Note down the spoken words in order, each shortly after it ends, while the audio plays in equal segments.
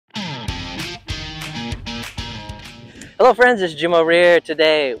Hello friends, it's Jim over here.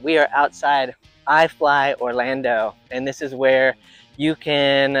 Today we are outside iFly Orlando, and this is where you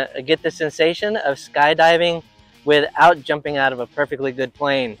can get the sensation of skydiving without jumping out of a perfectly good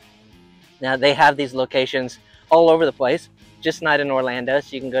plane. Now they have these locations all over the place, just not in Orlando,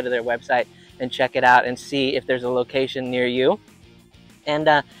 so you can go to their website and check it out and see if there's a location near you. And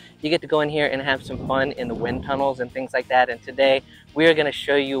you get to go in here and have some fun in the wind tunnels and things like that. And today we are going to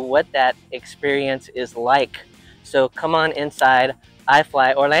show you what that experience is like. So come on inside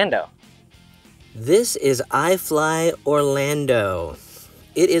iFly Orlando. This is iFly Orlando.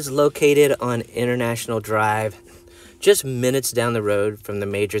 It is located on International Drive, just minutes down the road from the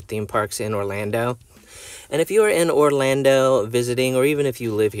major theme parks in Orlando. And if you are in Orlando visiting, or even if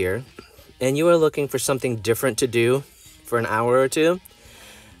you live here, and you are looking for something different to do for an hour or two,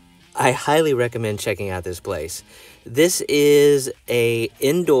 I highly recommend checking out this place. This is an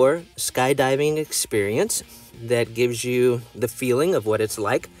indoor skydiving experience that gives you the feeling of what it's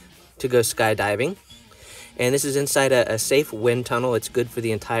like to go skydiving. And this is inside a safe wind tunnel. It's good for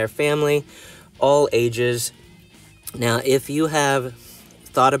the entire family, all ages. Now, if you have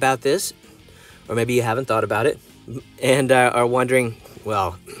thought about this, or maybe you haven't thought about it, and are wondering,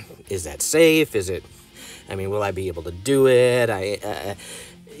 well, is that safe? Will I be able to do it?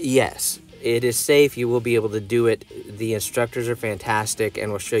 Yes, it is safe. You will be able to do it. The instructors are fantastic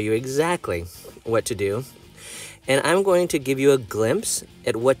and will show you exactly what to do. And I'm going to give you a glimpse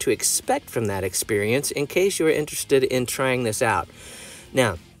at what to expect from that experience in case you're interested in trying this out.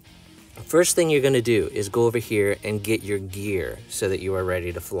 Now, first thing you're going to do is go over here and get your gear so that you are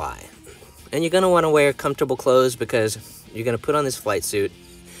ready to fly. And you're going to want to wear comfortable clothes because you're going to put on this flight suit,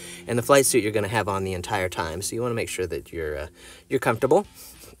 and the flight suit you're going to have on the entire time. So you want to make sure that you're comfortable.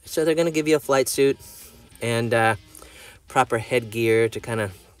 So they're going to give you a flight suit and proper headgear to kind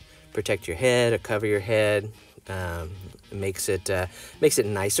of protect your head or cover your head. Makes it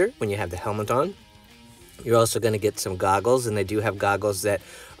nicer when you have the helmet on. You're also going to get some goggles, and they do have goggles that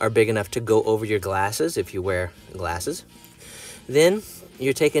are big enough to go over your glasses if you wear glasses. Then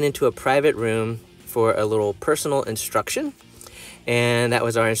you're taken into a private room for a little personal instruction, and that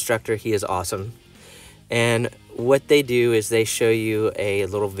was our instructor. He is awesome. And what they do is they show you a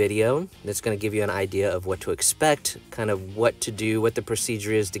little video that's going to give you an idea of what to expect, kind of what to do, what the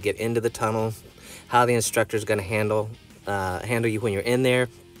procedure is to get into the tunnel, how the instructor is going to handle you when you're in there.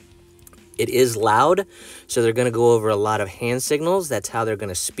 It is loud, so they're going to go over a lot of hand signals. That's how they're going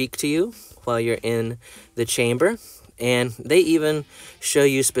to speak to you while you're in the chamber. And they even show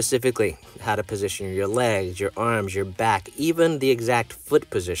you specifically how to position your legs, your arms, your back, even the exact foot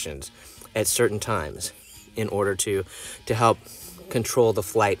positions at certain times in order to help control the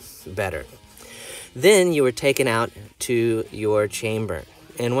flight better. Then you were taken out to your chamber.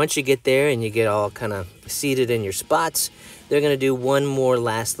 And once you get there and you get all kind of seated in your spots, they're going to do one more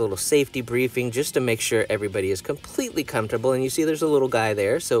last little safety briefing just to make sure everybody is completely comfortable. And you see there's a little guy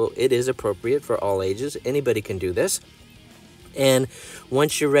there, so it is appropriate for all ages. Anybody can do this. And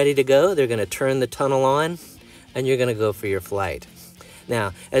once you're ready to go, they're going to turn the tunnel on and you're going to go for your flight.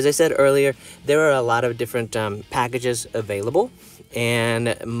 Now, as I said earlier, there are a lot of different packages available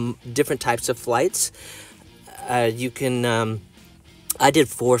and different types of flights. I did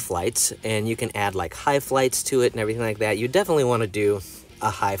 4 flights, and you can add like high flights to it and everything like that. You definitely want to do a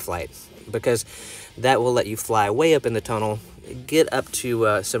high flight because that will let you fly way up in the tunnel, get up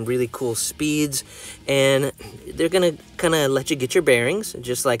to some really cool speeds, and they're going to kind of let you get your bearings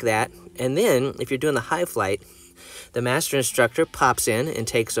just like that. And then if you're doing the high flight, the master instructor pops in and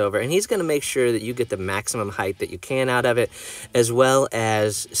takes over, and he's going to make sure that you get the maximum height that you can out of it, as well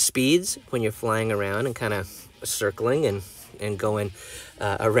as speeds when you're flying around and kind of circling and going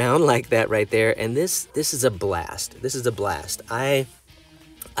around like that right there. And this is a blast. This is a blast. I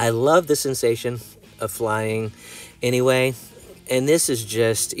love the sensation of flying anyway. And this is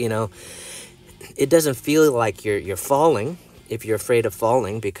just, it doesn't feel like you're falling if you're afraid of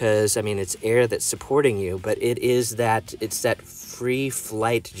falling, because it's air that's supporting you, but it's that free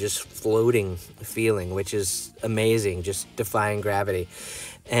flight, just floating feeling, which is amazing, just defying gravity.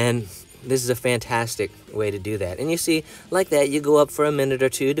 And this is a fantastic way to do that. And you see, like that, you go up for a minute or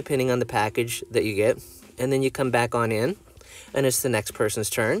two, depending on the package that you get. And then you come back on in, and it's the next person's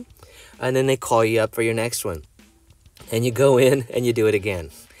turn. And then they call you up for your next one. And you go in, and you do it again.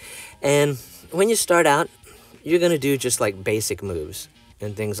 And when you start out, you're going to do just like basic moves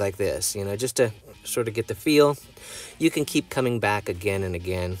and things like this, just to sort of get the feel. You can keep coming back again and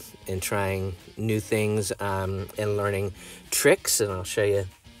again and trying new things and learning tricks. And I'll show you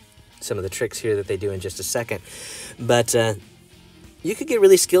some of the tricks here that they do in just a second. But you could get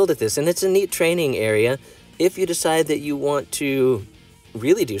really skilled at this, and it's a neat training area If you decide that you want to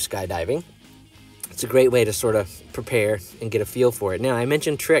really do skydiving, it's a great way to sort of prepare and get a feel for it. Now, I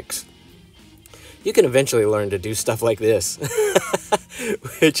mentioned tricks. You can eventually learn to do stuff like this,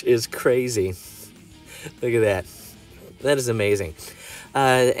 which is crazy. Look at that. That is amazing.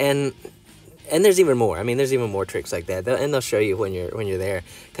 And there's even more. I mean, there's even more tricks like that, and they'll show you when you're there,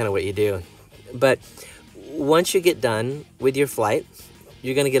 kind of what you do. But once you get done with your flight,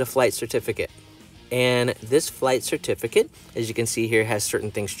 you're going to get a flight certificate. And this flight certificate, as you can see here, has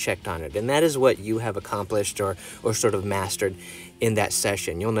certain things checked on it. And that is what you have accomplished or sort of mastered in that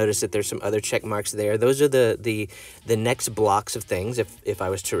session. You'll notice that there's some other check marks there. Those are the next blocks of things, if I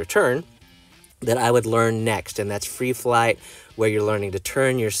was to return, that I would learn next. And that's free flight, where you're learning to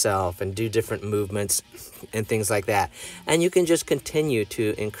turn yourself and do different movements and things like that. And you can just continue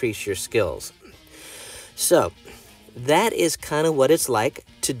to increase your skills. So that is kind of what it's like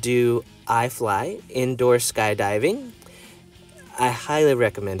to do iFly, indoor skydiving. I highly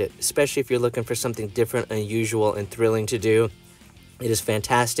recommend it, especially if you're looking for something different, unusual, and thrilling to do. It is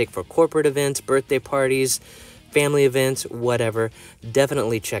fantastic for corporate events, birthday parties, family events, whatever.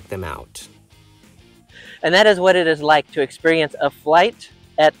 Definitely check them out. And that is what it is like to experience a flight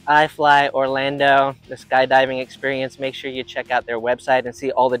at iFly Orlando, the skydiving experience. Make sure you check out their website and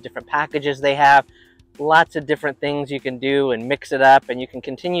see all the different packages they have. Lots of different things you can do and mix it up, and you can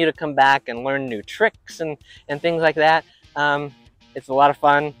continue to come back and learn new tricks and things like that. It's a lot of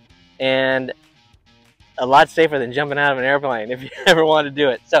fun and a lot safer than jumping out of an airplane if you ever want to do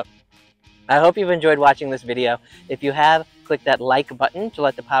it. So I hope you've enjoyed watching this video. If you have, click that like button to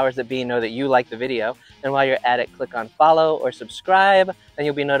let the powers that be know that you like the video. And while you're at it, click on follow or subscribe, and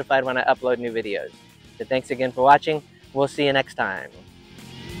you'll be notified when I upload new videos. So thanks again for watching. We'll see you next time.